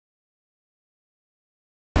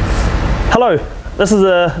Hello, this is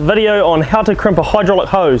a video on how to crimp a hydraulic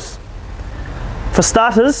hose. For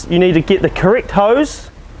starters, you need to get the correct hose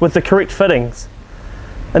with the correct fittings.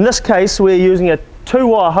 In this case, we're using a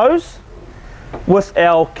 2-wire hose with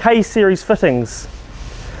our K-series fittings.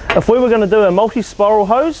 If we were going to do a multi-spiral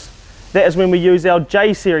hose, that is when we use our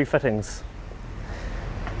J-series fittings.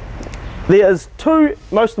 There is two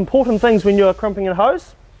most important things when you are crimping a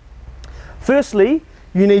hose. Firstly,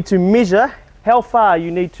 you need to measure how far you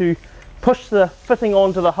need to push the fitting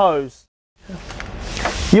onto the hose.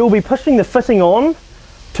 You'll be pushing the fitting on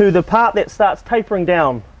to the part that starts tapering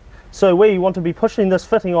down. So we want to be pushing this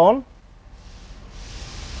fitting on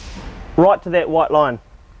right to that white line.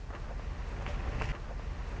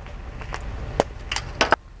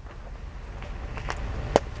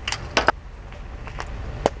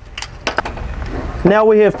 Now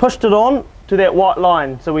we have pushed it on to that white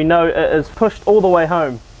line, so we know it is pushed all the way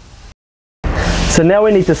home. So now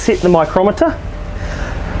we need to set the micrometer.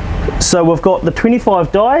 So we've got the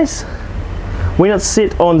 25 dies. When it's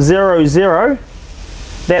set on 0, 0,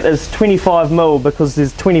 that is 25 mil because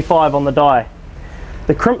there's 25 on the die.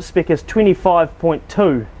 The crimp spec is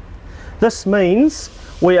 25.2. This means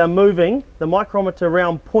we are moving the micrometer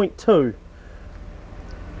around 0.2.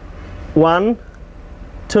 1,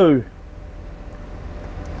 2.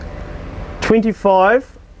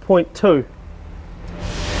 25.2.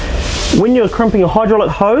 When you're crimping a hydraulic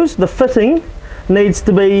hose, the fitting needs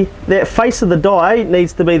to be, that face of the die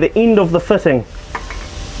needs to be the end of the fitting.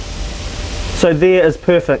 So there is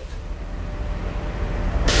perfect.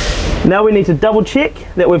 Now we need to double check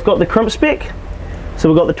that we've got the crimp spec. So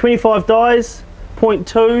we've got the 25 dies,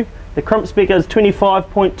 0.2, the crimp spec is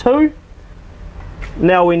 25.2.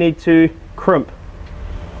 Now we need to crimp.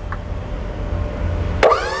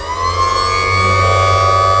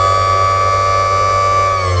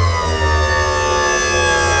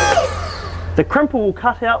 The crimper will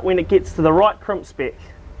cut out when it gets to the right crimp spec.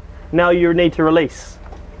 Now you need to release.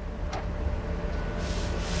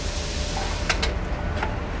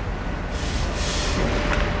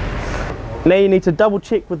 Now you need to double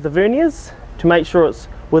check with the verniers to make sure it's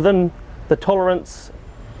within the tolerance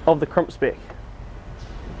of the crimp spec.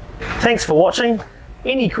 Thanks for watching.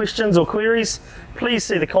 Any questions or queries, please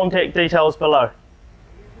see the contact details below.